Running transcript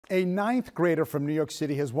A ninth grader from New York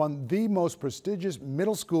City has won the most prestigious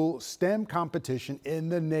middle school STEM competition in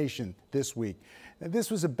the nation this week. Now,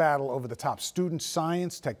 this was a battle over the top student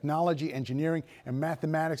science, technology, engineering, and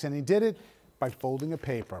mathematics, and he did it by folding a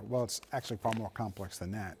paper. Well, it's actually far more complex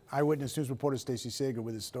than that. Eyewitness News reporter Stacey Sager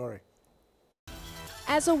with his story.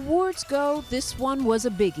 As awards go, this one was a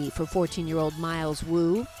biggie for 14-year-old Miles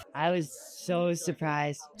Wu. I was so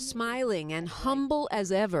surprised. Smiling and humble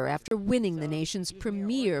as ever after winning the nation's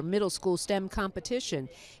premier middle school STEM competition.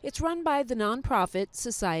 It's run by the nonprofit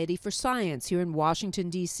Society for Science here in Washington,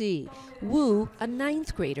 D.C. Wu, a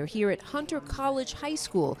ninth grader here at Hunter College High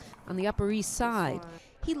School on the Upper East Side.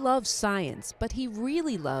 He loves science, but he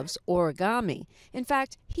really loves origami. In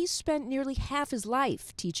fact, he's spent nearly half his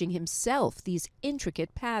life teaching himself these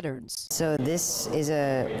intricate patterns. So this is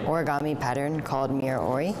a origami pattern called mirror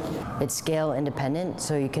ori. It's scale independent,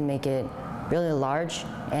 so you can make it really large,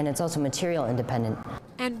 and it's also material independent.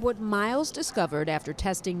 And what Miles discovered after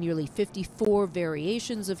testing nearly 54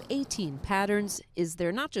 variations of 18 patterns is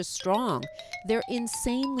they're not just strong, they're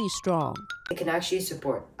insanely strong. It can actually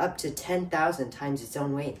support up to 10,000 times its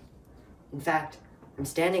own weight. In fact, I'm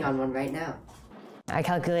standing on one right now. I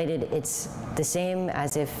calculated it's the same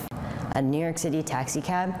as if a New York City taxi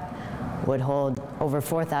cab would hold over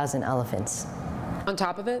 4,000 elephants. On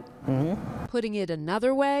top of it? Mm-hmm. Putting it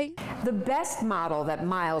another way, the best model that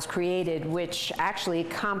Miles created, which actually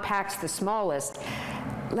compacts the smallest,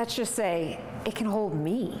 let's just say it can hold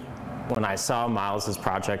me. When I saw Miles's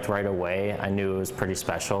project right away, I knew it was pretty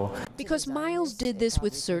special. Because Miles did this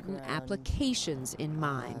with certain applications in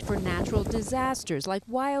mind for natural disasters like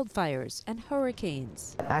wildfires and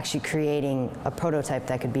hurricanes. Actually creating a prototype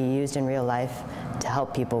that could be used in real life to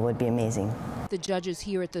help people would be amazing. The judges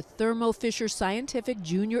here at the Thermo Fisher Scientific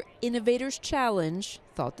Junior Innovators Challenge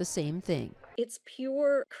thought the same thing. It's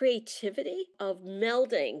pure creativity of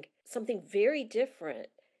melding something very different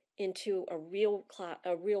into a real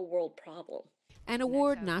world problem. An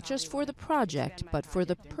award not just for the project, but for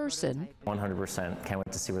the person. 100%. Can't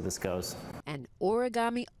wait to see where this goes. An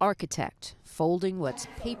origami architect, folding what's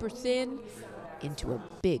paper thin into a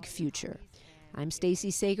big future. I'm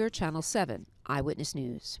Stacey Sager, Channel 7 Eyewitness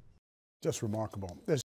News. Just remarkable.